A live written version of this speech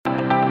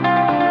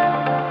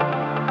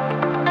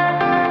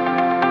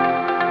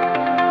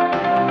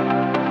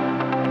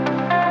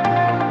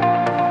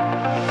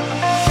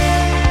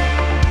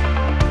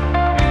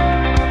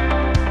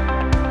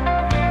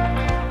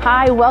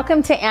Hi,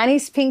 welcome to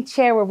Annie's Pink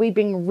Chair, where we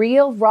bring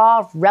real,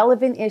 raw,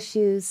 relevant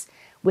issues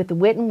with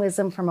wit and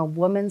wisdom from a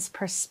woman's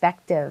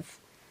perspective.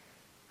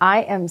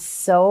 I am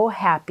so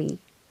happy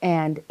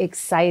and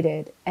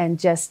excited and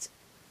just,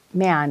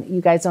 man,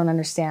 you guys don't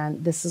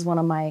understand. This is one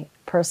of my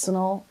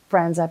personal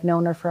friends. I've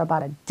known her for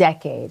about a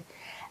decade.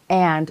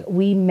 And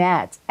we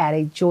met at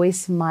a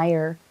Joyce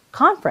Meyer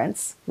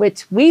conference,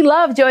 which we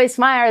love Joyce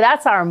Meyer.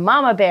 That's our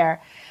mama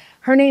bear.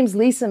 Her name's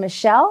Lisa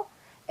Michelle.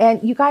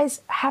 And you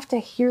guys have to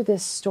hear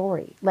this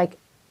story. Like,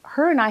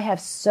 her and I have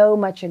so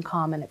much in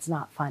common, it's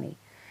not funny.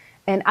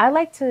 And I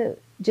like to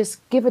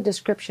just give a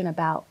description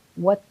about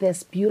what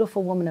this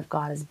beautiful woman of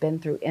God has been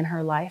through in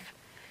her life.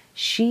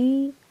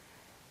 She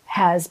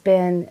has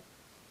been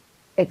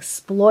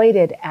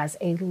exploited as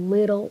a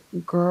little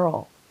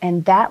girl.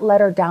 And that led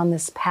her down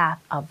this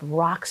path of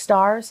rock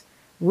stars,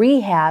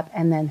 rehab,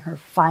 and then her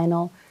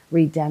final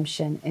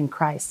redemption in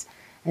Christ.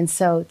 And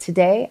so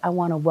today I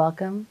want to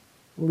welcome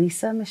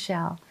Lisa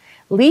Michelle.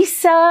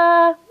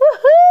 Lisa,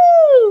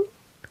 woohoo!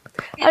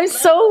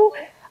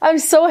 I'm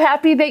so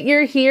happy that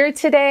you're here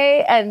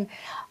today and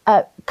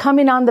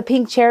coming on the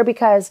pink chair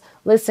because,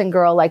 listen,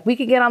 girl, like we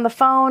could get on the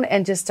phone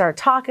and just start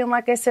talking,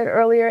 like I said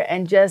earlier,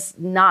 and just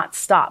not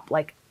stop.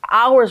 Like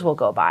hours will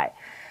go by.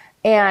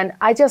 And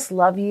I just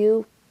love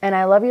you and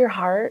I love your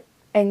heart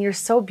and you're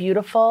so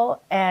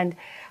beautiful. And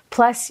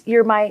plus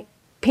you're my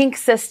pink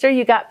sister.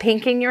 You got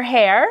pink in your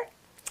hair.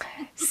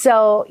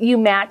 So you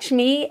match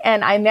me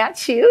and I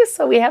match you.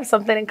 So we have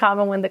something in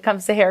common when it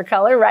comes to hair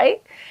color,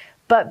 right?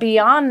 But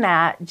beyond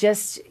that,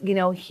 just, you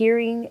know,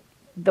 hearing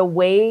the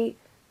way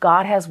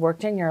God has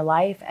worked in your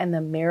life and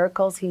the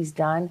miracles he's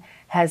done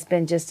has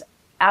been just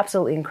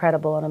absolutely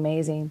incredible and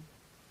amazing.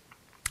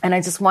 And I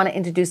just want to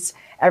introduce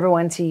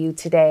everyone to you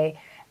today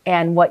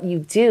and what you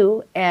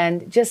do.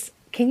 And just,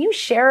 can you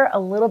share a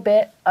little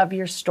bit of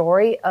your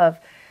story of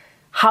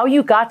how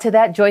you got to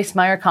that Joyce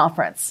Meyer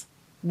conference?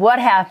 What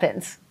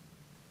happened?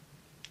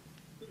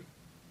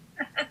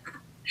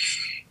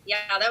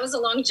 Yeah, that was a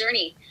long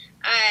journey.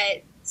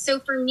 So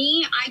for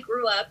me, I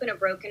grew up in a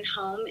broken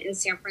home in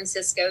San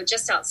Francisco,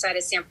 just outside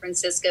of San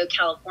Francisco,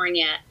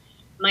 California.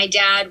 My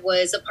dad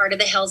was a part of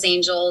the Hells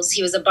Angels.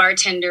 He was a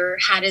bartender,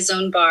 had his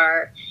own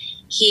bar.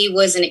 He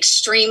was an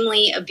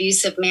extremely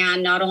abusive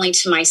man, not only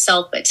to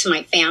myself, but to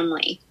my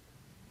family.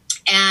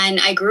 And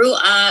I grew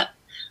up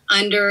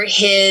under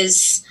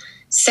his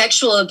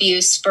sexual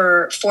abuse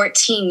for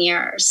 14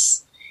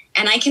 years.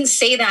 And I can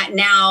say that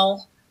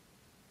now,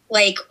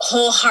 like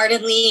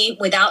wholeheartedly,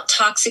 without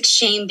toxic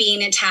shame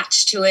being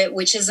attached to it,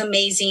 which is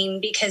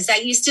amazing because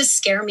that used to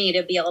scare me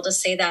to be able to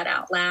say that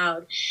out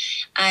loud.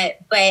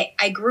 But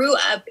I grew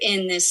up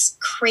in this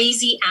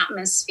crazy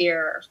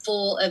atmosphere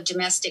full of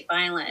domestic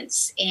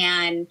violence,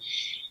 and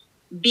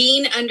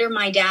being under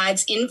my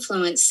dad's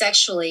influence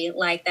sexually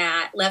like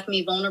that left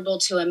me vulnerable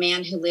to a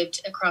man who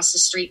lived across the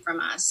street from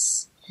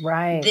us.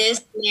 Right.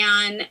 This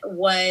man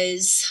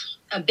was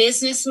a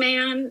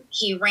businessman.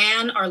 He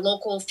ran our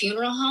local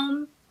funeral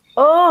home.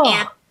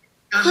 Oh,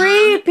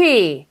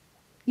 creepy.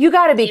 You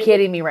got to be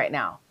kidding me right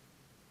now.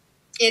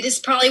 It is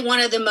probably one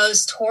of the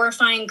most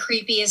horrifying,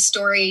 creepiest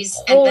stories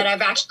that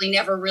I've actually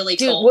never really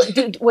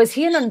told. Was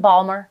he an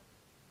embalmer?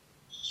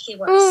 He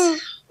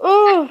was.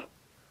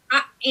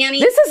 Annie,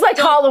 this is like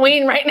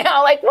Halloween right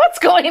now. Like, what's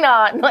going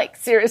on? Like,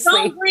 seriously.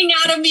 Don't bring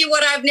out of me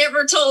what I've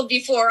never told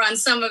before on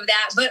some of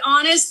that. But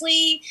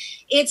honestly,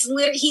 he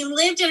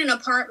lived in an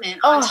apartment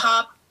on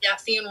top of that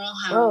funeral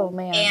home. Oh,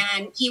 man.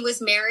 And he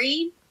was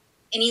married.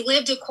 And he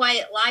lived a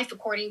quiet life,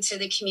 according to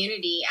the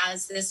community,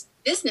 as this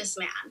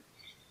businessman.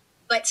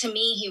 But to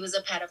me, he was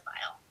a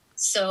pedophile.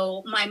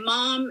 So my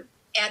mom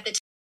at the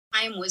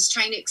time was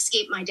trying to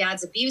escape my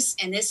dad's abuse.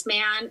 And this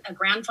man, a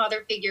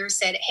grandfather figure,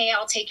 said, hey,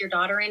 I'll take your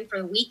daughter in for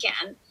the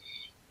weekend.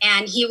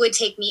 And he would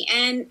take me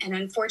in. And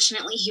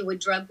unfortunately, he would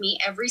drug me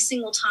every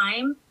single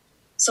time.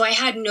 So I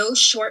had no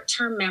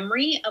short-term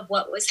memory of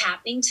what was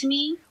happening to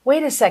me.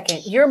 Wait a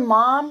second. Your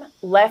mom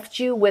left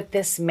you with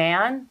this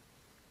man?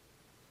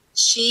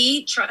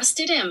 She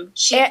trusted him.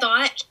 She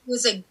thought he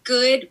was a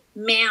good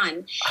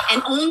man.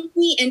 And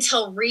only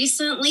until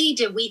recently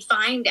did we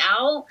find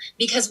out,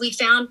 because we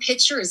found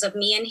pictures of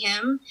me and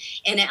him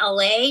in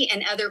LA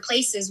and other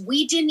places.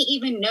 We didn't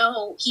even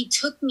know he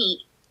took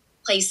me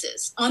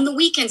places on the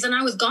weekends, and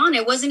I was gone.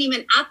 I wasn't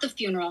even at the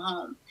funeral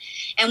home.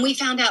 And we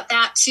found out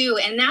that too.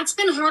 And that's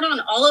been hard on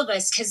all of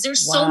us because there's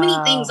so many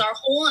things. Our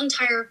whole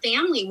entire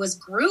family was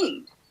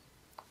groomed,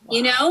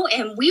 you know,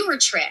 and we were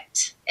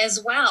tricked as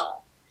well.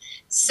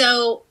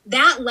 So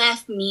that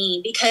left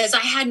me because I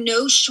had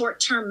no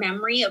short-term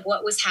memory of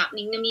what was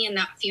happening to me in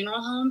that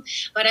funeral home,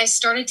 but I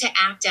started to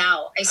act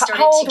out. I started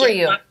How old to were get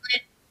you? violent.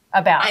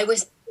 About? I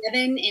was 7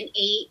 and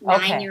 8,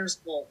 9 years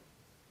old.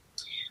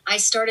 I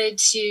started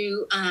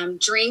to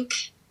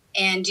drink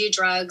and do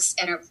drugs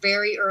at a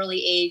very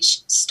early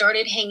age.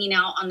 Started hanging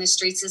out on the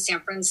streets of San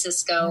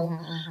Francisco.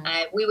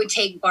 We would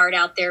take Bart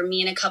out there,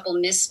 me and a couple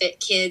misfit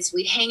kids.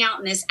 We'd hang out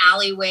in this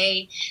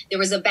alleyway. There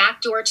was a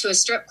back door to a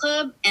strip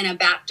club and a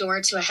back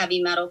door to a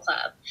heavy metal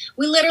club.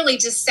 We literally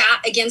just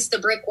sat against the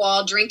brick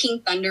wall,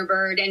 drinking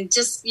Thunderbird and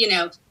just,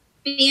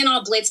 being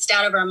all blitzed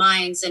out of our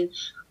minds. And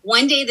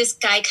one day this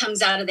guy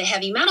comes out of the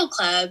heavy metal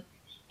club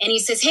and he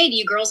says, "Hey, do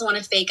you girls want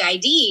a fake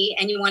ID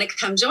and you want to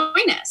come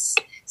join us?"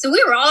 So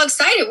we were all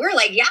excited. We were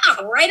like, "Yeah,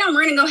 right on.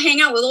 We're going to go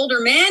hang out with older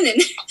men."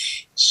 And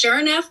sure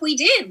enough, we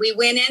did. We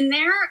went in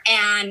there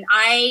and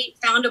I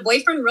found a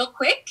boyfriend real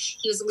quick.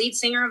 He was the lead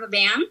singer of a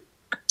band.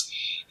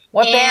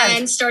 What band?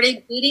 And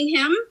started dating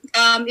him.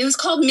 It was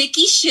called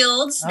Mickey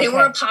Shields. Okay. They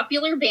were a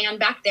popular band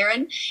back there.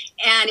 And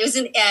it was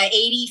in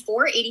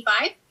 84,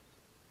 85.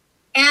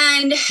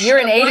 And you're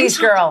an 80s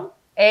girl.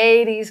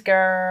 80s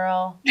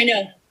girl. I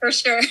know, for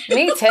sure.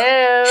 Me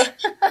too.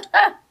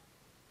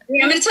 I'm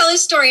going to tell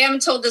this story. I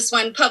haven't told this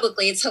one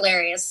publicly. It's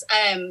hilarious.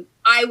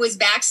 I was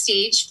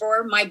backstage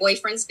for my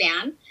boyfriend's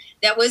band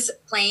that was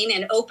playing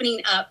and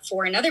opening up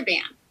for another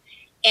band.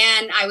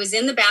 And I was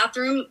in the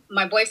bathroom.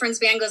 My boyfriend's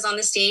band goes on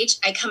the stage.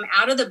 I come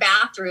out of the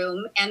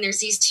bathroom and there's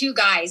these two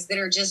guys that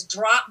are just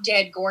drop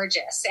dead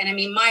gorgeous. And I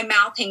mean, my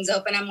mouth hangs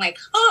open. I'm like,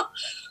 "Oh,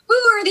 who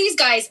are these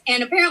guys?"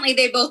 And apparently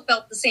they both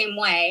felt the same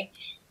way.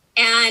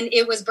 And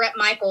it was Bret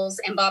Michaels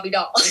and Bobby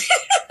Dahl.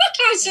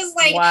 I was just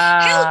like,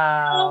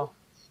 wow.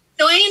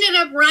 So I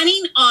ended up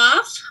running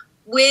off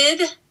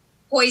with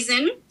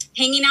Poison,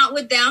 hanging out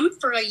with them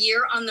for a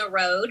year on the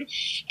road.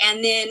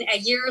 And then a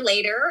year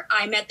later,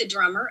 I met the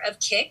drummer of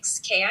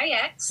Kix,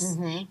 K-I-X,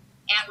 and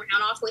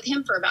ran off with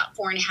him for about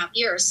 4.5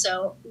 years.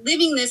 So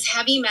living this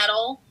heavy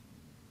metal,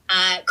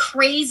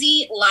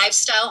 crazy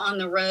lifestyle on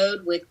the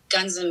road with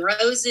Guns N'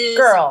 Roses.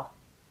 Girl,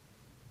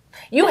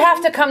 you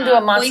have to come to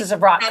a Monsters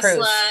of Rock Tesla,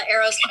 cruise.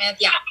 Aerosmith,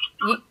 yeah.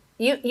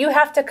 You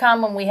have to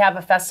come when we have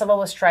a festival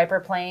with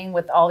Stryper playing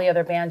with all the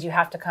other bands. You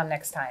have to come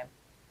next time.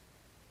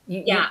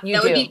 You that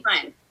would be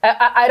fun.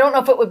 I don't know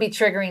if it would be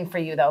triggering for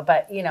you though,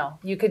 but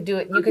you could do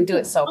it. You could do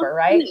it sober,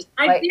 right?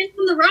 I've been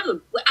on the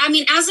road. I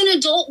mean, as an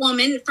adult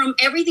woman, from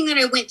everything that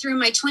I went through in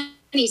my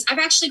 20s, I've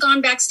actually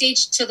gone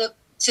backstage to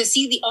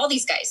see all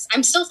these guys.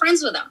 I'm still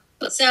friends with them.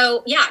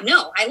 So yeah,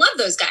 no, I love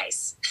those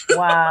guys.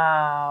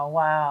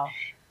 Wow.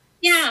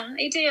 Yeah,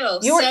 I do.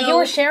 You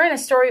were sharing a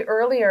story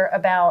earlier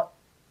about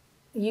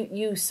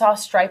you saw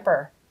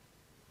Stryper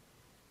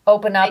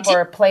open up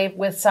or play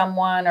with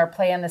someone or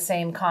play in the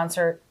same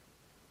concert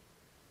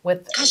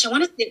with. Gosh, I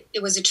want to say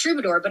it was a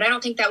Troubadour, but I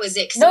don't think that was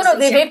it. No,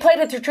 they played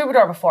with the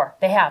Troubadour before.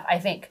 They have, I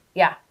think.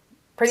 Yeah,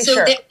 pretty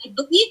sure. I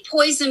believe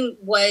Poison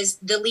was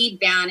the lead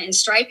band and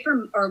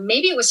Stryper, or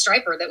maybe it was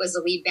Stryper that was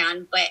the lead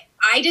band. But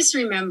I just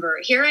remember,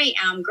 here I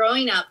am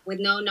growing up with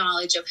no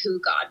knowledge of who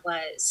God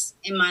was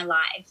in my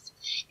life.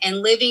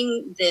 And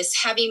living this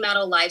heavy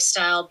metal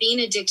lifestyle, being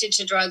addicted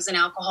to drugs and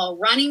alcohol,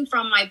 running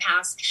from my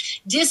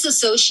past,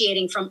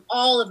 disassociating from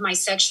all of my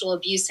sexual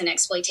abuse and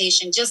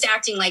exploitation, just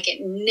acting like it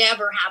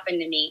never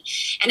happened to me.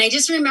 And I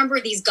just remember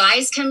these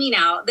guys coming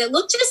out that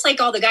looked just like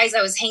all the guys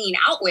I was hanging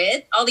out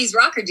with, all these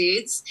rocker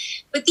dudes,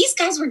 but these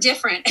guys were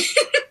different.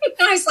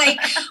 And I was like,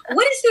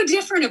 what is so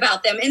different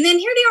about them? And then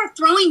here they are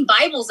throwing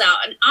Bibles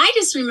out. And I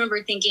just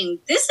remember thinking,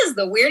 this is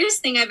the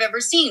weirdest thing I've ever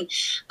seen.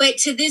 But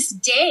to this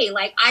day,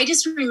 I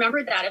just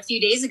remembered that a few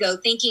days ago,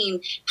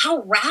 thinking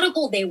how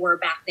radical they were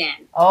back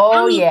then.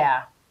 Oh,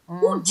 yeah.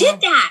 Who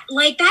did that?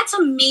 That's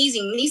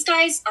amazing. These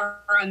guys are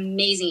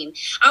amazing.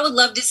 I would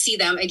love to see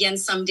them again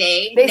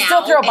someday. They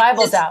still throw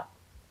Bibles out.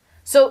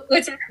 So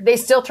they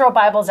still throw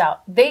Bibles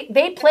out.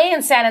 They play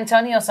in San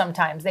Antonio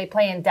sometimes. They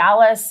play in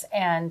Dallas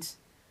and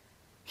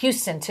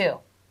Houston too.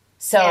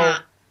 So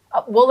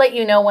we'll let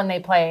you know when they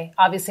play.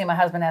 Obviously, my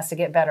husband has to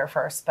get better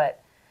first,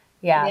 but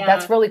yeah,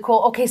 that's really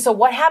cool. Okay, so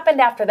what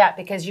happened after that?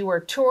 Because you were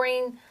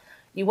touring,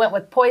 you went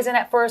with Poison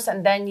at first,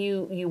 and then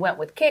you went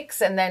with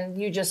Kix, and then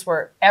you just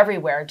were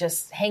everywhere,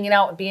 just hanging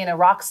out, being a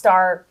rock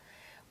star.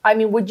 I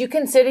mean, would you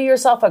consider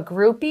yourself a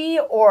groupie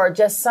or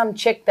just some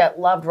chick that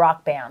loved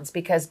rock bands?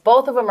 Because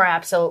both of them are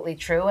absolutely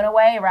true in a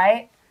way,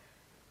 right?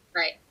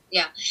 Right.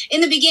 Yeah.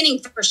 In the beginning,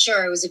 for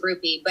sure, it was a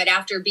groupie. But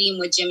after being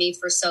with Jimmy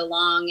for so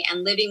long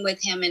and living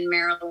with him in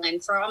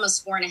Maryland for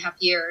almost 4.5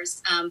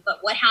 years, but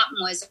what happened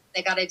was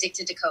I got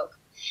addicted to Coke.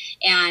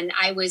 And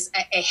I was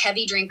a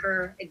heavy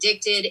drinker,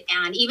 addicted.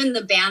 And even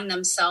the band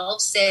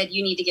themselves said,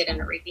 you need to get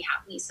into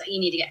rehab. You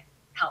need to get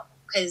help,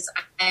 because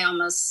I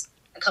almost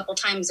a couple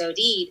times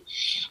OD'd.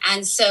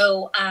 And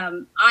so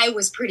I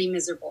was pretty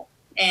miserable.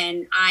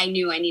 And I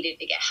knew I needed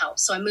to get help.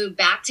 So I moved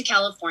back to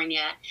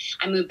California.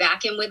 I moved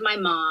back in with my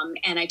mom,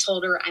 and I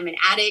told her, I'm an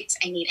addict.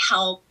 I need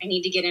help. I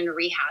need to get into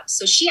rehab.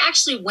 So she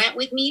actually went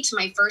with me to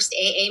my first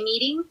AA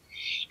meeting,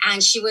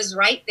 and she was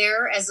right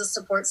there as a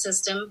support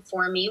system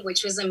for me,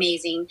 which was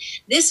amazing.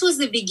 This was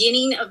the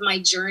beginning of my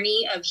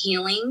journey of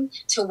healing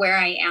to where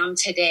I am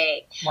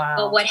today. Wow.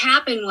 But what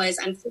happened was,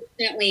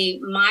 unfortunately,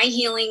 my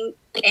healing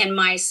and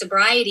my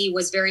sobriety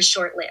was very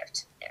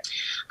short-lived.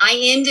 I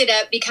ended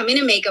up becoming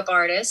a makeup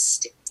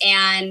artist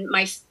And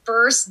my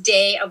first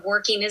day of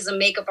working as a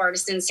makeup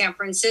artist in San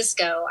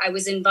Francisco, I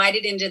was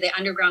invited into the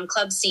underground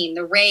club scene,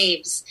 the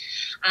raves,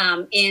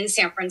 in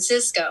San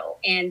Francisco.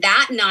 And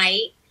that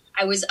night,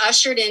 I was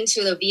ushered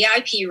into the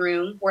VIP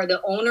room where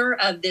the owner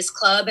of this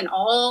club and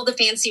all the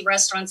fancy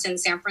restaurants in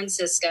San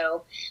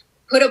Francisco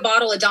put a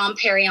bottle of Dom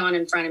Perignon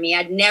in front of me.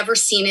 I'd never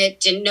seen it,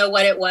 didn't know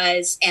what it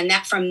was. And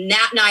that from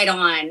that night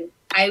on,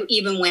 I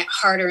even went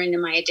harder into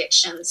my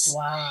addictions.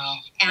 Wow.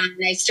 And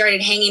I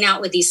started hanging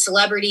out with these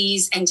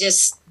celebrities and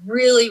just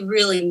really,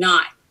 really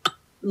not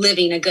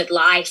living a good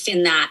life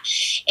in that.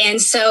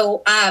 And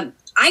so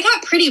I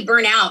got pretty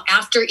burnt out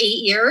after 8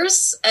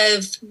 years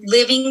of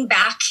living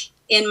back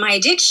in my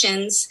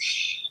addictions.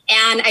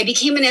 And I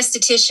became an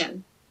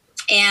esthetician.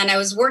 And I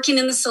was working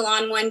in the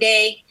salon one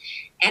day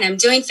and I'm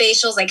doing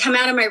facials. I come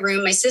out of my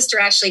room. My sister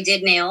actually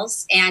did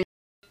nails and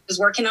was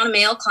working on a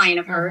male client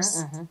of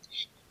hers.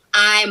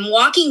 I'm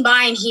walking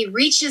by and he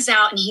reaches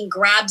out and he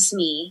grabs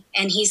me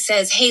and he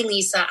says, "Hey,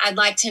 Lisa, I'd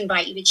like to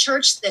invite you to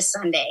church this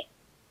Sunday."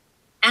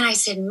 And I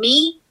said,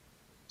 "Me?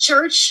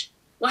 Church?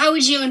 Why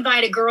would you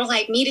invite a girl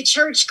like me to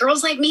church?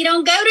 Girls like me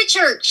don't go to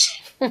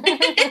church."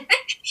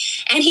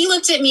 And he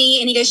looked at me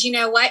and he goes, "You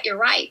know what? You're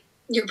right.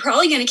 You're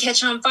probably going to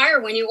catch on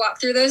fire when you walk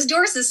through those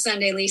doors this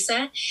Sunday,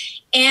 Lisa.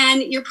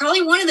 And you're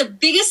probably one of the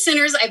biggest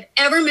sinners I've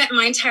ever met in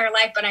my entire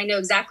life, but I know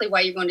exactly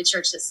why you're going to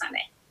church this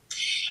Sunday."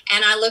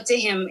 And I looked at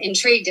him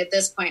intrigued at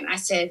this point. And I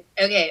said,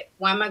 "Okay,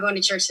 why am I going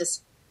to church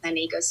this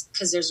Sunday?" He goes,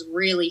 "Because there's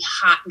really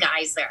hot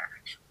guys there."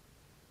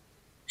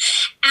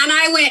 And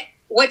I went,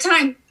 "What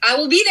time? I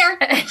will be there."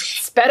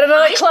 It's better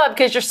than a club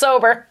because you're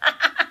sober.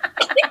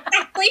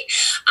 Exactly.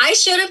 I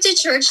showed up to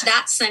church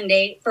that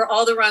Sunday for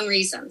all the wrong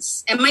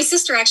reasons. And my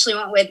sister actually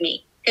went with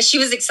me because she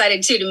was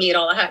excited too to meet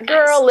all the hot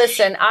guys. Girl,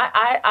 listen,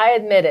 I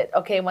admit it.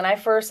 Okay,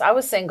 I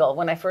was single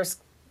when I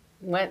first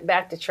went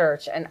back to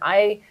church and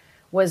I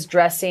was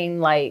dressing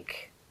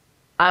like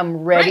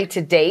I'm ready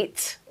to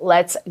date.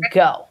 Let's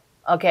go.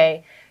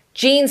 Okay.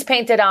 Jeans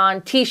painted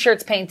on,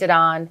 t-shirts painted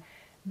on,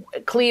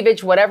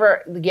 cleavage,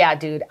 whatever. Yeah,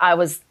 dude, I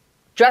was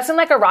dressing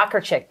like a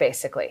rocker chick,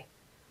 basically.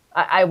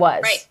 I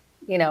was. Right.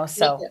 You know,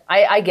 so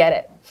I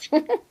get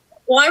it.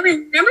 Well, I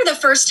remember the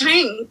first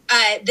time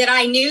that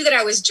I knew that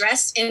I was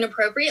dressed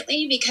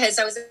inappropriately because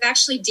I was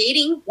actually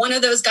dating one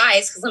of those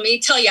guys. Because let me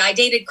tell you, I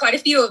dated quite a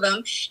few of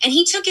them. And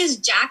he took his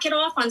jacket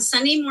off on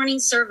Sunday morning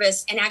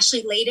service and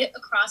actually laid it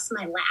across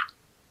my lap.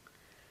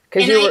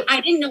 And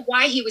I didn't know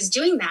why he was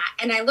doing that.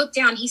 And I looked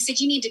down. He said,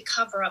 "You need to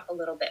cover up a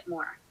little bit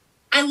more."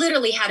 I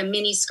literally had a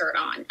mini skirt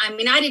on. I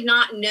mean, I did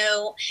not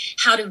know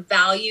how to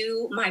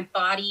value my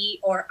body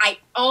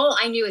all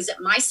I knew is that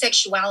my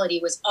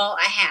sexuality was all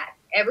I had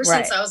ever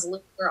since I was a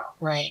little girl.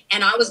 Right.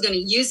 And I was going to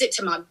use it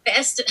to my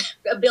best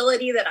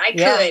ability that I could.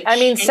 Yeah. I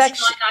mean, until I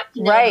got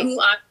to know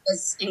who I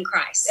was in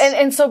Christ.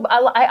 And so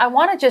I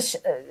want to just,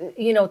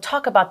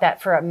 talk about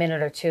that for a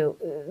minute or two.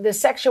 The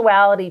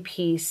sexuality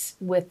piece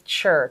with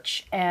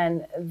church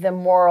and the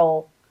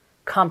moral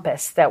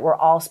compass that we're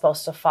all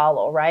supposed to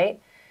follow, right?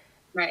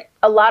 Right.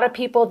 A lot of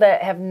people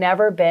that have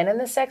never been in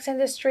the sex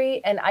industry,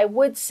 and I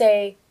would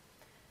say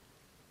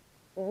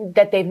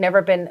that they've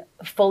never been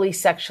fully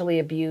sexually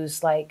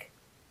abused, like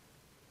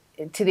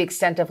to the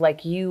extent of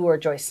like you or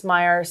Joyce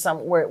Meyer,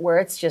 where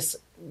it's just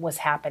was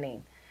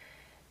happening.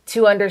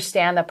 To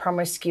understand the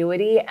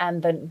promiscuity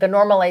and the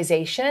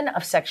normalization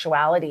of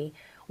sexuality,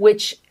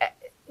 which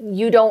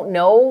you don't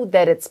know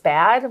that it's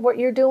bad what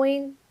you're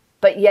doing,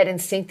 but yet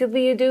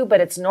instinctively you do,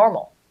 but it's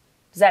normal.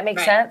 Does that make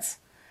sense?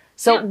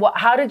 So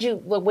how did you,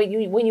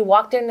 when you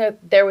walked in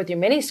there with your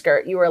mini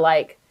skirt, you were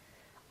like,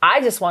 "I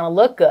just want to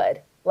look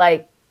good."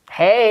 Like,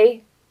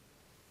 "Hey,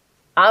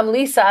 I'm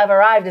Lisa, I've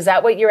arrived." Is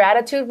that what your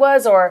attitude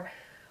was or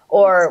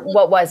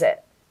what was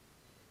it?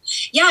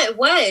 Yeah, it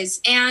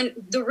was. And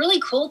the really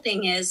cool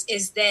thing is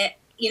that,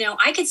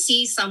 I could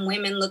see some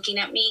women looking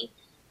at me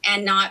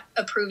and not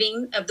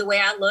approving of the way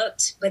I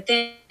looked. But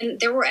then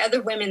there were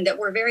other women that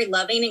were very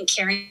loving and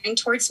caring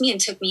towards me and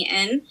took me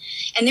in.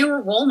 And they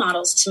were role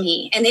models to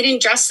me. And they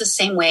didn't dress the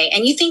same way.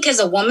 And you think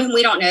as a woman,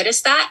 we don't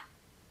notice that?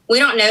 We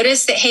don't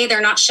notice that, hey, they're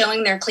not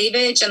showing their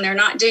cleavage and they're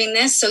not doing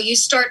this. So you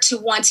start to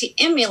want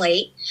to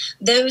emulate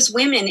those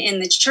women in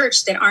the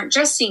church that aren't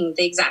dressing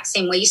the exact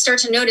same way. You start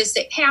to notice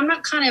that, hey, I'm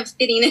not kind of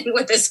fitting in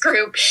with this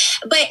group.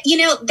 But,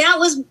 that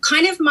was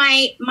kind of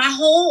my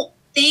whole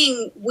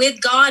thing with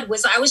God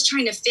was I was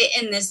trying to fit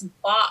in this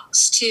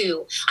box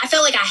too. I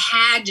felt like I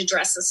had to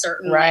dress a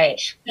certain way,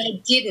 but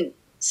I didn't.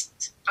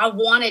 I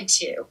wanted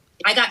to.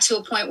 I got to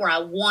a point where I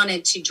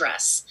wanted to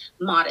dress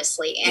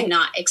modestly and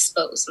not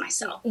expose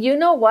myself. You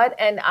know what?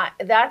 And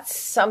that's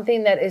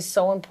something that is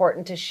so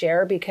important to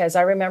share because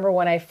I remember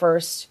when I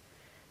first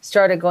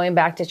started going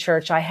back to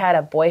church, I had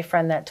a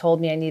boyfriend that told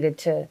me I needed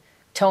to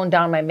tone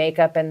down my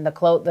makeup and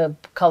the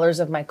colors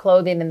of my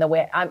clothing and the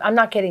way I'm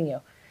not kidding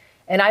you.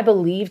 And I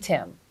believed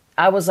him.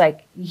 I was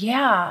like,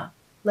 yeah,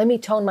 let me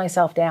tone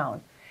myself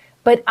down.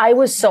 But I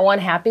was so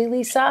unhappy,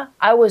 Lisa.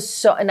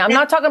 And I'm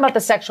not talking about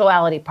the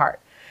sexuality part,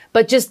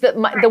 but just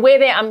the way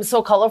that I'm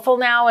so colorful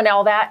now and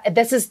all that.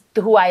 This is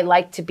who I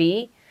like to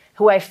be.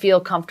 who I feel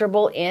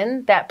comfortable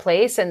in that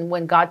place. And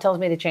when God tells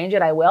me to change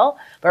it, I will.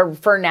 But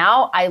for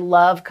now, I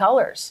love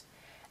colors.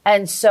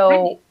 And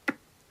so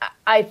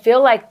I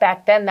feel like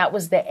back then that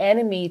was the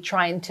enemy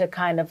trying to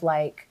kind of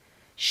like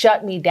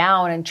shut me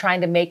down and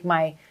trying to make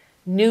my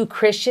new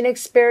Christian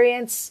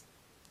experience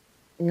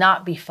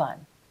not be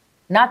fun.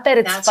 Not that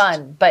it's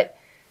fun, but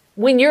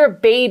when you're a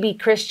baby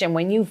Christian,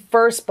 when you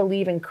first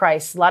believe in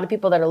Christ, a lot of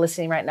people that are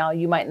listening right now,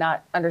 you might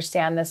not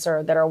understand this,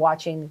 or that are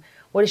watching,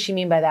 what does she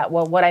mean by that?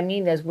 Well, what I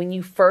mean is when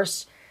you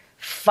first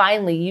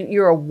finally,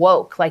 you're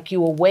awoke, like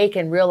you awake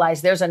and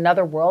realize there's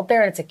another world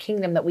there, and it's a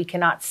kingdom that we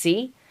cannot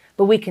see,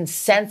 but we can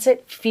sense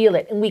it, feel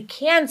it, and we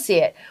can see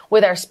it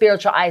with our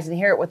spiritual eyes and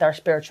hear it with our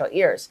spiritual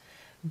ears.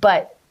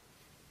 But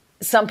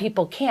some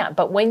people can't.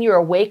 But when you're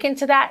awakened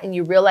to that and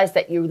you realize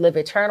that you live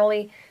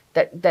eternally,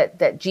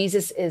 that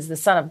Jesus is the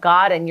Son of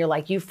God, and you're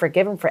like, you've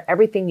forgiven for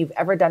everything you've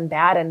ever done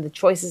bad, and the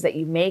choices that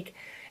you make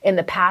in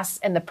the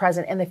past and the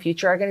present and the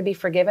future are going to be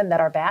forgiven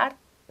that are bad,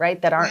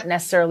 right? That aren't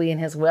necessarily in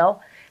his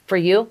will for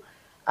you.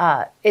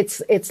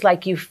 It's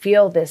like you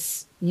feel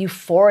this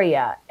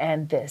euphoria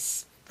and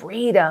this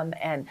freedom.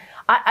 And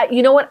I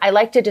you know what? I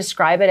like to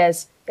describe it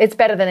as it's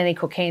better than any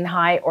cocaine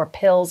high or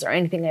pills or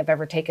anything I've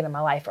ever taken in my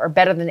life, or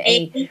better than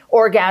any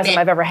orgasm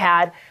I've ever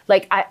had.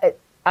 Like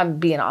I'm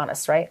being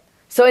honest, right?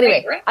 So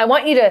anyway, right. I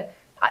want you to,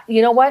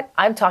 you know what?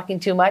 I'm talking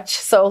too much.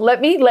 So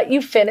let me let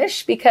you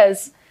finish,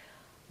 because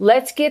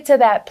let's get to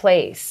that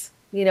place.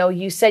 You know,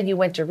 you said you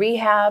went to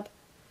rehab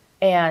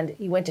and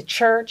you went to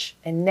church,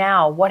 and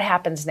now what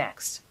happens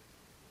next?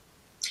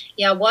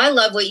 Yeah, well, I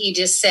love what you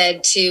just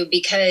said too,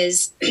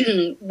 because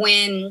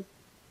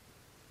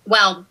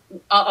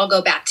I'll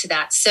go back to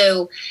that.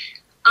 So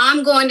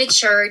I'm going to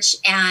church,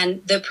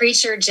 and the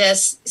preacher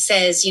just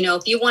says, you know,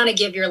 if you want to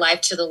give your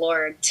life to the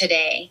Lord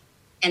today,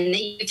 and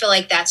you feel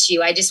like that's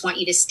you, I just want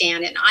you to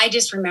stand. And I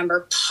just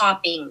remember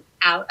popping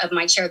out of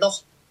my chair. The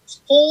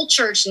whole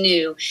church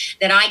knew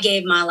that I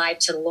gave my life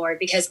to the Lord,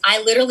 because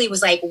I literally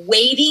was like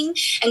waving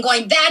and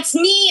going, that's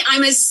me.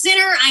 I'm a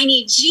sinner. I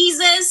need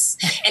Jesus.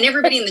 And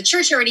everybody in the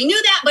church already knew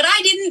that, but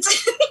I didn't.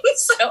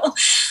 So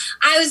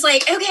I was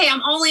like, okay,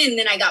 I'm all in. And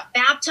then I got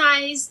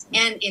baptized,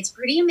 and it's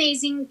pretty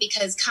amazing,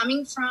 because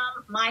coming from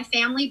my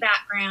family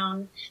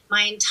background,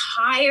 my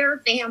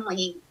entire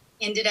family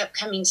ended up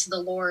coming to the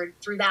Lord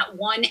through that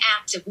one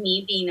act of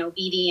me being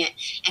obedient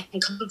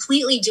and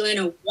completely doing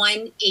a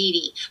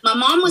 180. My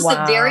mom was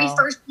the very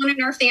first one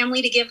in our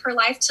family to give her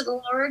life to the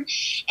Lord.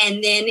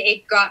 And then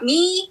it got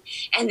me,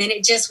 and then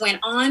it just went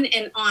on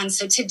and on.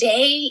 So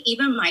today,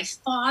 even my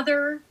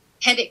father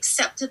had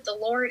accepted the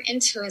Lord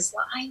into his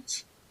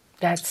life.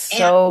 That's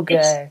so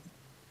good.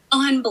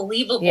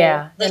 Unbelievable.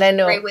 Yeah. And I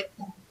know,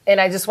 and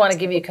I just want to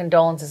give you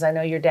condolences. I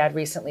know your dad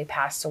recently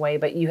passed away,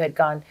 but you had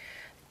gone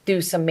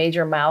through some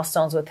major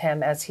milestones with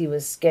him as he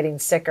was getting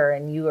sicker.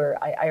 And you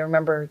were, I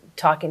remember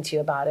talking to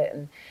you about it,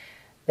 and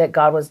that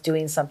God was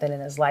doing something in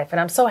his life. And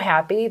I'm so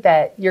happy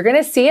that you're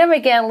going to see him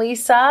again,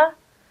 Lisa.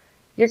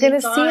 You're going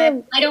to see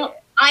him.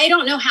 I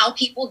don't know how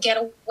people get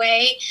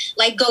away,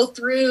 like go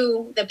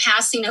through the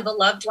passing of a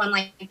loved one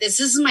like this.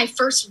 This is my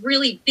first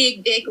really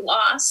big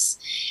loss.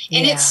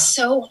 And it's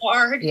so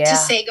hard to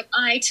say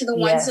goodbye to the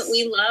ones that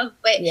we love.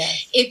 But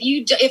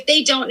if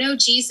they don't know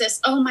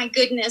Jesus, oh my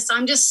goodness,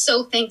 I'm just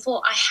so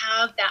thankful I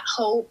have that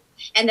hope,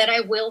 and that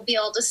I will be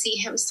able to see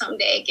him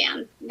someday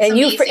again. And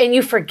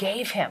you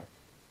forgave him.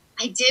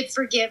 I did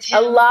forgive him.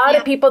 A lot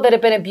of people that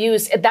have been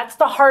abused, that's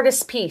the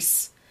hardest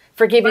piece,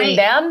 forgiving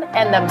them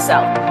and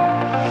themselves.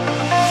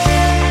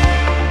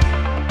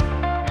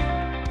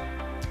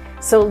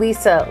 So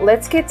Lisa,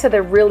 let's get to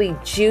the really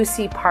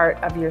juicy part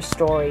of your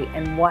story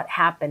and what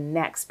happened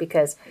next,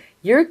 because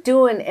you're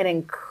doing an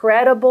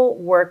incredible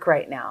work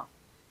right now.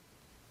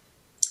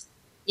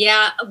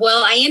 Yeah,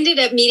 well, I ended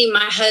up meeting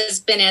my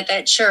husband at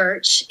that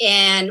church,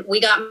 and we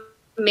got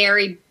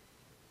married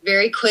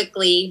very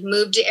quickly,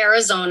 moved to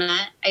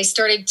Arizona. I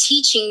started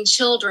teaching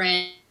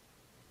children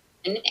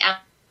at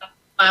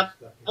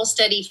Bible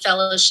study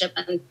fellowship,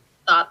 and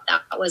thought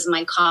that was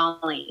my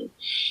calling.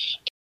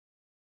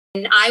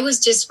 And I was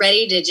just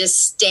ready to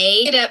just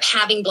stay. Ended up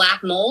having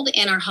black mold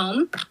in our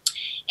home,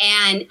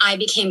 and I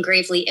became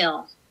gravely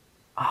ill.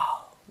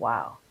 Oh,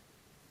 wow.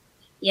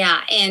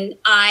 Yeah, and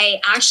I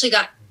actually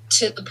got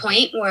to the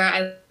point where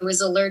I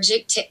was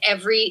allergic to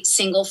every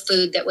single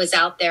food that was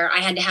out there. I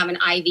had to have an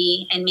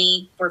IV in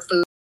me for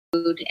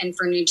food and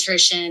for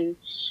nutrition.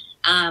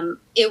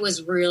 It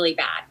was really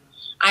bad.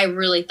 I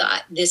really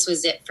thought this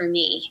was it for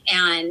me.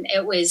 And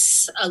it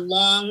was a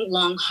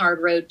long,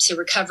 hard road to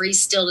recovery.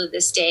 Still to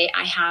this day,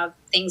 I have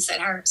things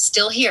that are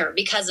still here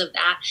because of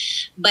that.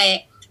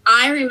 But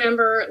I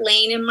remember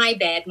laying in my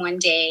bed one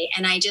day,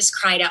 and I just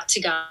cried out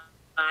to God.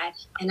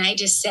 And I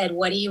just said,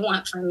 what do you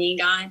want from me,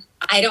 God?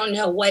 I don't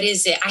know. What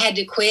is it? I had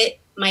to quit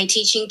my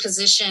teaching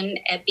position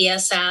at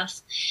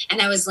BSF,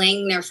 and I was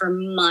laying there for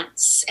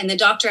months. And the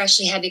doctor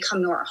actually had to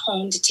come to our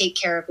home to take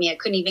care of me. I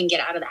couldn't even get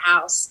out of the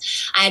house.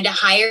 I had to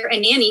hire a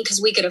nanny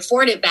because we could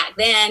afford it back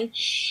then,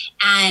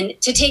 and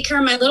to take care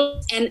of my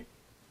little, and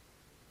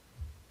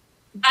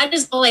that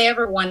is all I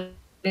ever wanted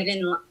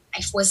in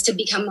was to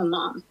become a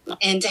mom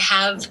and to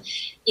have,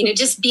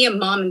 just be a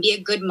mom and be a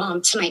good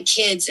mom to my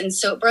kids. And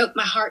so it broke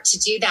my heart to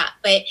do that.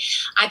 But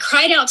I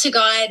cried out to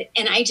God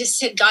and I just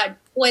said, God,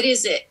 what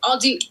is it? I'll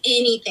do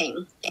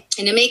anything.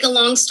 And to make a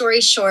long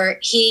story short,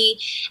 he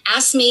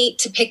asked me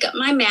to pick up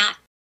my mat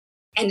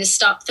and to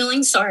stop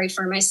feeling sorry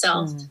for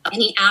myself. And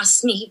he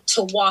asked me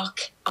to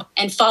walk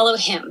and follow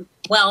him.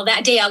 Well,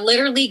 that day I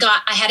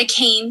had a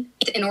cane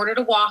in order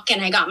to walk,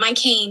 and I got my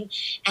cane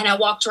and I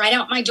walked right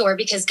out my door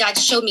because God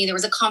showed me there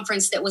was a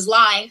conference that was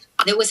live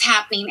that was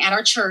happening at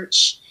our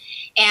church.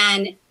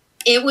 And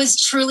it was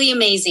truly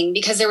amazing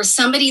because there was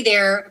somebody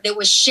there that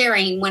was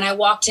sharing when I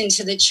walked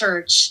into the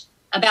church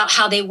about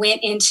how they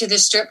went into the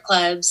strip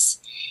clubs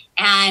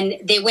and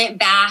they went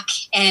back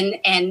and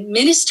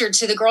ministered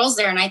to the girls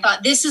there. And I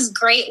thought, this is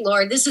great,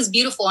 Lord. This is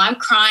beautiful. I'm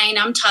crying.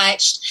 I'm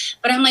touched.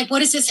 But I'm like, what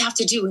does this have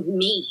to do with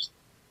me?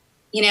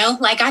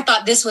 I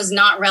thought this was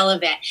not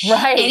relevant.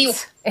 Right. Anyway.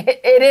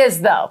 It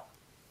is, though.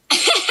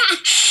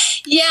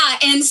 Yeah.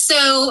 And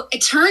so it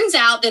turns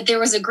out that there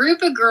was a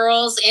group of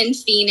girls in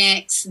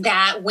Phoenix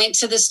that went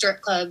to the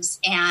strip clubs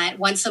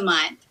once a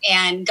month.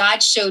 And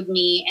God showed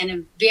me in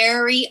a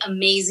very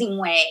amazing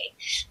way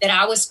that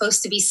I was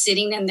supposed to be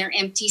sitting in their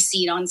empty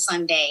seat on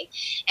Sunday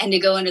and to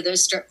go into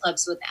those strip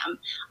clubs with them.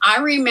 I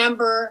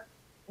remember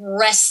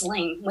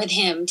wrestling with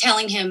him,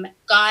 telling him,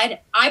 God,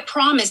 I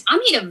promise, I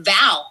made a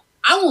vow.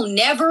 I will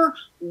never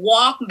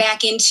walk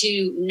back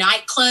into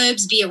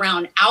nightclubs, be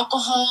around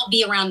alcohol,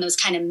 be around those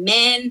kind of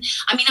men.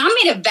 I mean,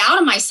 I made a vow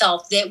to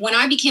myself that when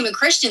I became a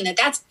Christian,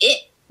 that's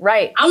it.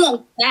 Right. I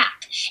won't go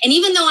back. And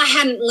even though I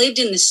hadn't lived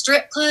in the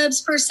strip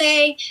clubs per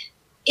se,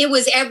 it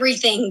was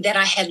everything that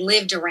I had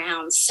lived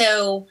around.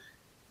 So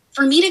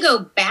for me to go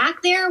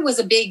back there was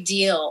a big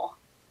deal.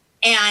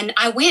 And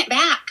I went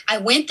back. I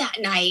went that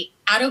night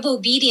out of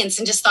obedience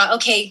and just thought,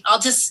 okay, I'll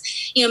just,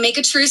 make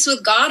a truce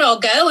with God. I'll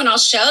go and I'll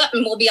show up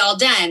and we'll be all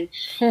done.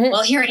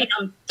 Well, here I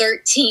am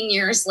 13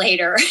 years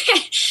later.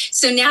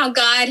 So now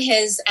God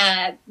has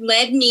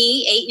led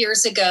me 8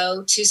 years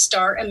ago to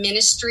start a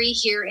ministry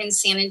here in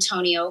San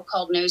Antonio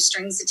called No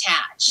Strings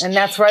Attached. And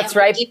that's what's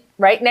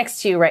right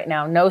next to you right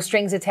now. No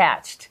Strings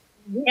Attached.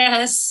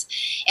 Yes.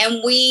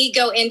 And we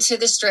go into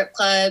the strip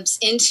clubs,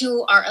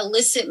 into our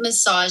illicit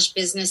massage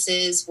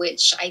businesses,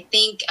 which I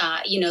think,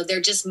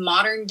 they're just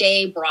modern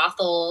day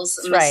brothels,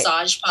 that's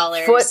massage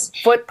parlors.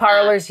 Foot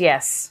parlors,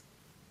 yes.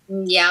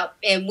 Yeah.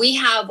 And we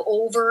have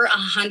over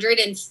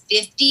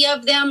 150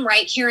 of them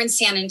right here in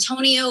San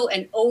Antonio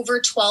and over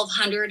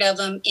 1,200 of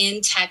them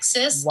in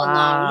Texas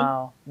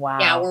alone. Wow.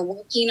 Yeah, we're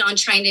working on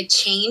trying to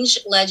change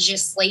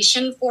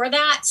legislation for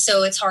that.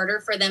 So it's harder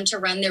for them to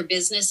run their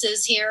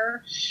businesses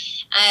here.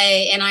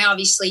 And I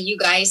obviously, you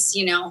guys,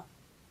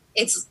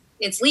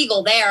 it's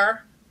legal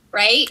there,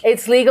 right?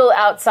 It's legal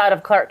outside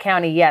of Clark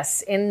County,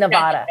 yes, in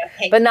Nevada,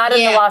 okay. But not in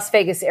the Las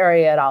Vegas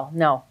area at all.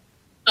 No.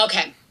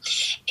 Okay.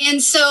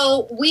 And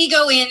so we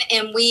go in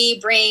and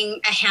we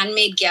bring a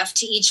handmade gift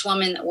to each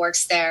woman that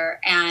works there.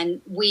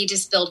 And we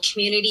just build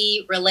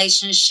community,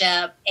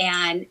 relationship.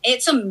 And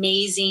it's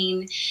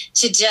amazing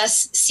to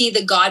just see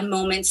the God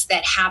moments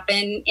that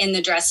happen in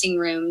the dressing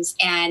rooms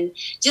and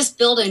just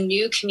build a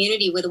new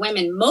community with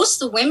women.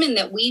 Most of the women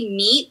that we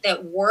meet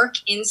that work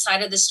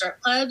inside of the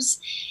strip clubs,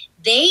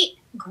 they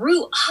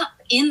grew up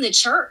in the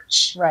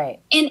church. Right.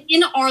 And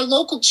in our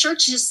local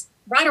churches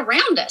right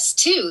around us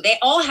too. They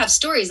all have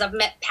stories. I've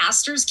met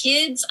pastors'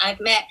 kids.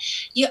 I've met,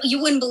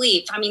 you wouldn't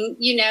believe. I mean,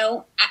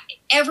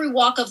 every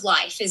walk of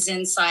life is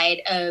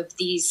inside of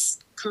these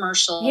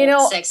commercial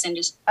sex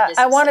industry businesses.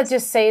 I want to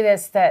just say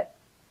that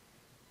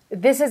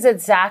this is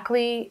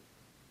exactly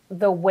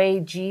the way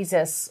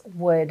Jesus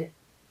would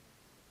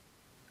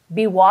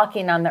be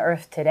walking on the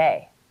earth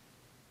today.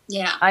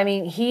 Yeah. I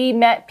mean, he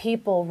met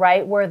people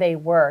right where they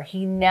were.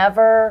 He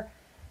never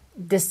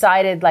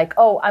decided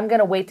I'm going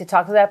to wait to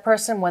talk to that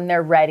person when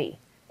they're ready.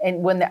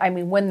 And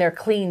when they're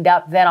cleaned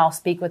up, then I'll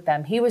speak with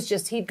them.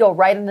 He'd go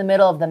right in the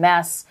middle of the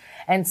mess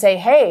and say,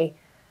 hey,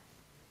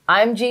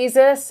 I'm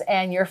Jesus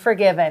and you're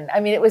forgiven.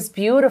 I mean, it was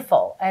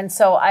beautiful. And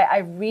so I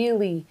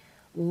really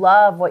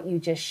love what you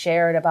just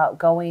shared about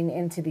going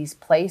into these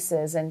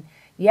places. And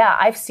yeah,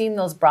 I've seen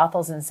those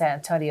brothels in San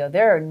Antonio.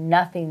 They're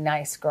nothing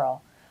nice,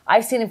 girl.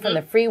 I've seen them from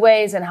the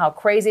freeways and how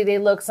crazy they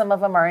look. Some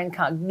of them are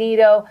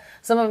incognito.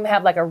 Some of them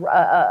have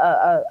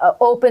a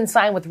open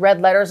sign with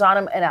red letters on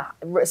them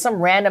and some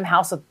random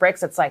house with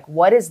bricks. It's like,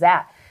 what is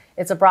that?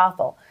 It's a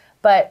brothel.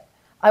 But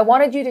I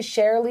wanted you to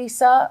share,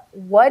 Lisa,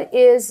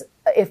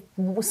 if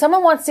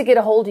someone wants to get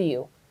a hold of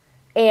you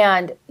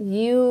and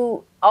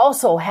you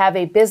also have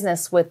a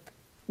business with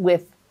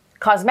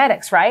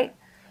cosmetics, right?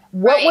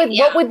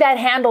 What would that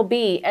handle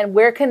be and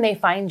where can they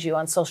find you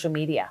on social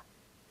media?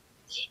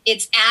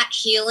 It's at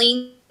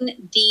Healing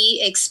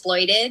the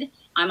Exploited.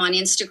 I'm on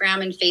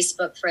Instagram and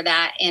Facebook for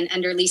that, and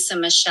under Lisa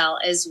Michelle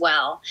as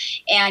well.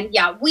 And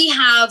yeah, we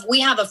have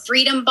a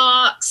freedom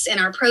box, and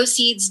our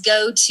proceeds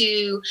go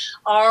to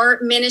our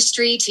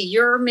ministry, to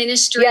your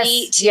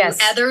ministry, to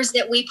others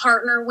that we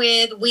partner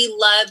with. We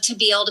love to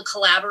be able to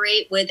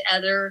collaborate with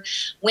other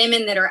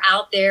women that are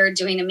out there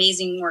doing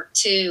amazing work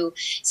too.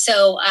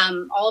 So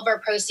all of our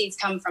proceeds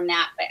come from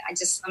that. But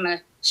I'm going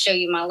to show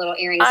you my little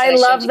earrings. I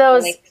love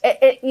those.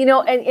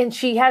 And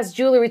she has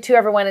jewelry too,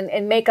 everyone,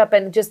 and makeup,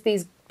 and just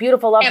these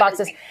beautiful love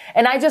boxes.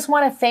 And I just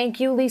want to thank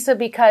you, Lisa,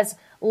 because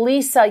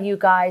Lisa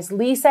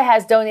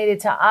has donated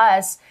to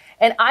us.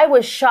 And I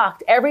was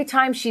shocked every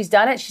time she's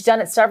done it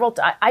several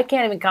times. I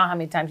can't even count how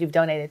many times you've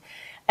donated.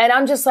 And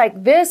I'm just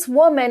like, this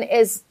woman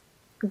is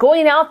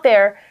going out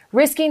there,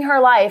 risking her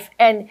life,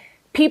 and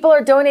people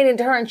are donating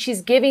to her, and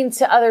she's giving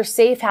to other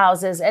safe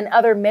houses and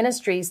other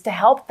ministries to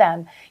help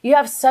them. You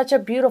have such a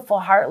beautiful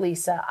heart,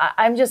 Lisa.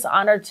 I'm just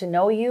honored to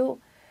know you.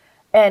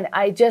 And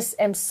I just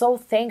am so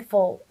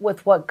thankful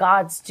with what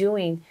God's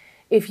doing.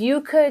 If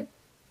you could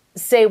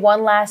say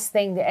one last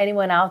thing to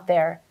anyone out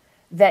there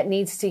that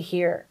needs to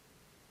hear,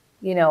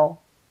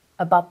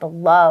 about the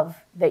love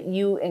that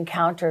you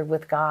encountered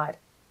with God,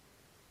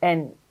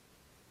 and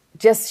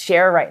just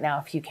share right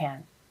now if you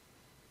can.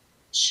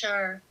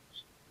 Sure.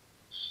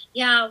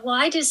 Yeah,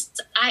 well,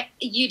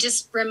 you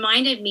just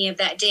reminded me of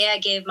that day I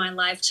gave my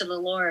life to the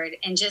Lord,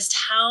 and just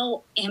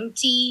how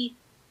empty,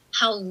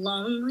 how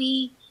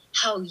lonely,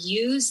 how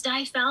used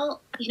I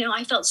felt.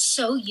 I felt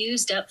so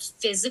used up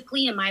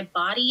physically in my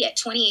body at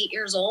 28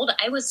 years old.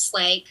 I was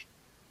like,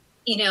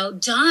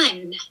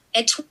 done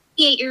at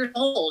 28 years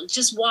old,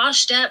 just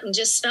washed up, and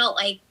just felt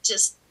like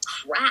just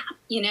crap,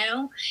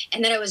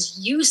 and that I was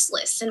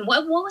useless. And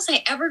what was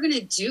I ever going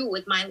to do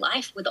with my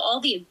life, with all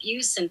the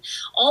abuse and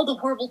all the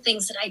horrible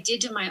things that I did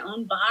to my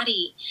own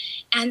body?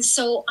 And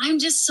so I'm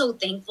just so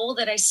thankful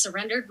that I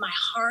surrendered my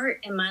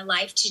heart and my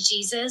life to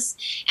Jesus.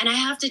 And I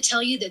have to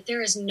tell you that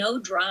there is no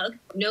drug,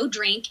 no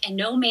drink, and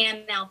no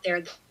man out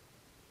there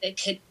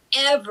that could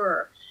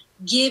ever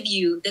give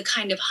you the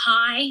kind of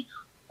high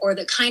or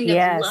the kind of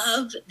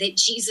love that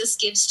Jesus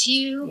gives to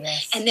you.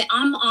 Yes. And that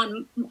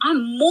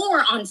I'm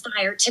more on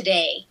fire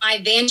today, my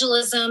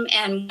evangelism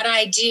and what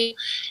I do,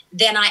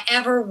 than I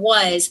ever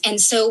was.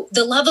 And so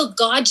the love of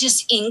God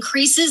just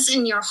increases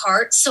in your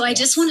heart. So I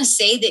just want to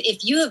say that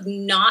if you have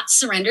not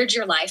surrendered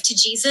your life to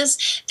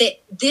Jesus,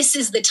 that this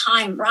is the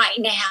time right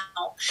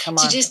now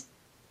to just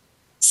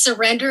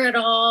surrender it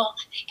all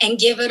and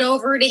give it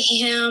over to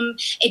him.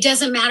 It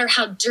doesn't matter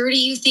how dirty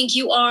you think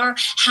you are,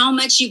 how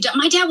much you've done.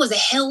 My dad was a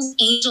hell's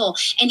angel,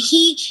 and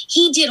he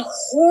did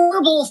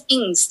horrible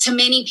things to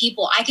many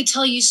people. I could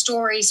tell you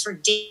stories for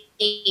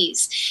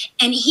days.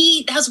 And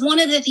that's one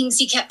of the things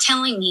he kept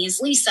telling me is,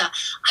 Lisa,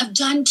 I've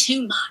done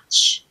too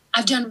much.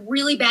 I've done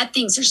really bad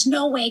things. There's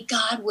no way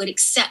God would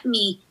accept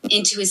me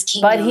into his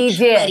kingdom. But he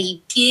did. But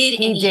he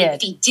did.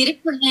 If he did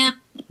it for him,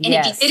 and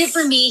if he did it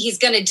for me, he's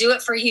going to do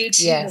it for you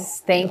too. Yes.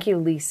 Thank you,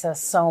 Lisa,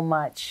 so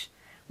much.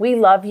 We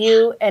love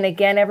you. And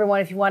again, everyone,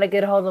 if you want to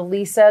get a hold of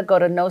Lisa, go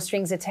to No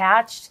Strings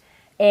Attached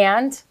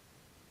and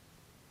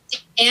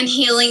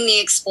Healing the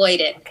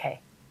Exploited.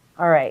 Okay.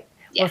 All right.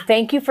 Yeah. Well,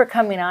 thank you for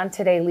coming on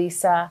today,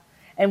 Lisa.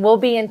 And we'll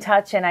be in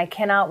touch, and I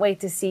cannot wait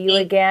to see you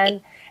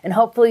again. And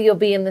hopefully you'll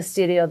be in the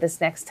studio this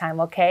next time,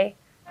 okay?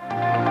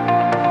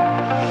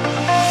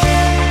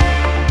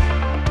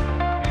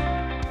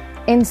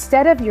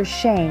 Instead of your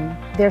shame,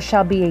 there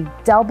shall be a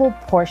double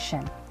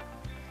portion.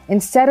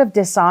 Instead of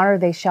dishonor,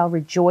 they shall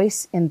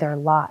rejoice in their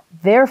lot.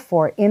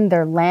 Therefore, in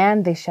their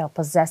land, they shall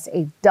possess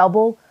a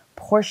double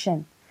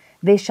portion.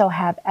 They shall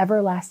have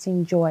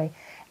everlasting joy.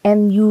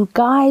 And you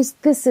guys,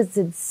 this is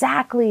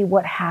exactly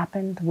what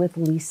happened with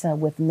Lisa,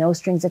 with No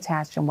Strings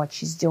Attached, and what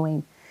she's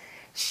doing.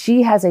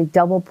 She has a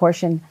double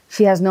portion.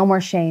 She has no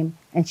more shame,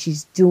 and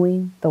she's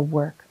doing the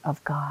work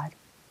of God.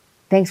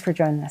 Thanks for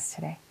joining us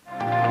today.